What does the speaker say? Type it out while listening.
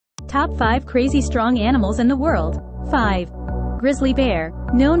Top 5 Crazy Strong Animals in the World. 5. Grizzly bear.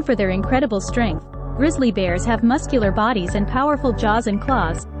 Known for their incredible strength, grizzly bears have muscular bodies and powerful jaws and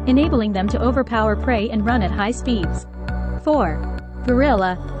claws, enabling them to overpower prey and run at high speeds. 4.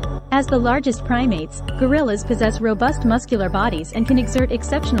 Gorilla. As the largest primates, gorillas possess robust muscular bodies and can exert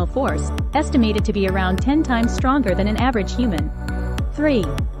exceptional force, estimated to be around 10 times stronger than an average human. 3.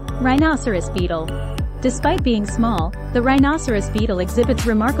 Rhinoceros beetle. Despite being small, the rhinoceros beetle exhibits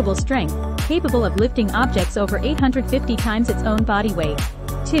remarkable strength, capable of lifting objects over 850 times its own body weight.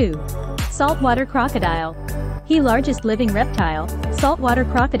 2. Saltwater crocodile. The largest living reptile, saltwater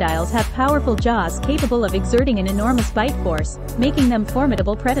crocodiles have powerful jaws capable of exerting an enormous bite force, making them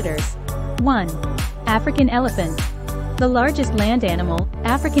formidable predators. 1. African elephant. The largest land animal,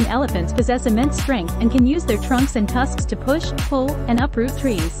 African elephants possess immense strength and can use their trunks and tusks to push, pull, and uproot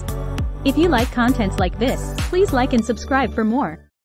trees. If you like contents like this, please like and subscribe for more.